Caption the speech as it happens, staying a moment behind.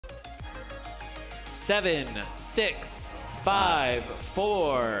7, 6, 5,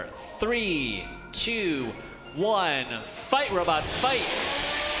 4, 3, 2, 1. Fight, robots, fight.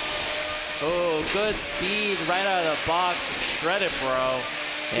 Oh, good speed right out of the box from Shreddit Bro.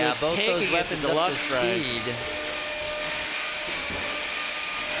 Yeah, both those weapons up to speed.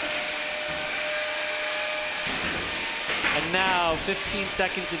 And now, 15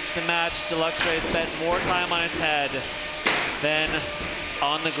 seconds into the match, DeLuxray spent more time on its head than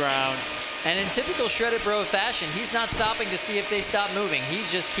on the ground. And in typical Shreddit Bro fashion, he's not stopping to see if they stop moving. He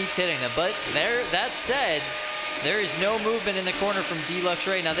just keeps hitting them. But that said, there is no movement in the corner from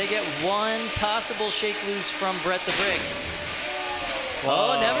DeLuxray. Now they get one possible shake loose from Brett the Brick.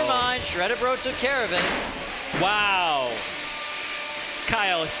 Whoa. Oh, never mind. Shreddit Bro took care of it. Wow.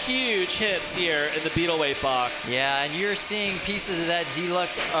 Kyle, huge hits here in the Beetleweight box. Yeah, and you're seeing pieces of that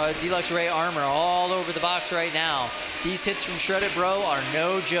DeLuxray armor all over the box right now. These hits from Shreddit Bro are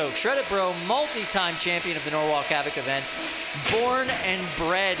no joke. Shreddit Bro, multi-time champion of the Norwalk Havoc event, born and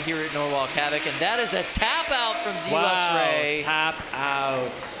bred here at Norwalk Havoc, and that is a tap out from DeLuxray. Wow, tap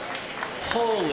out. Holy.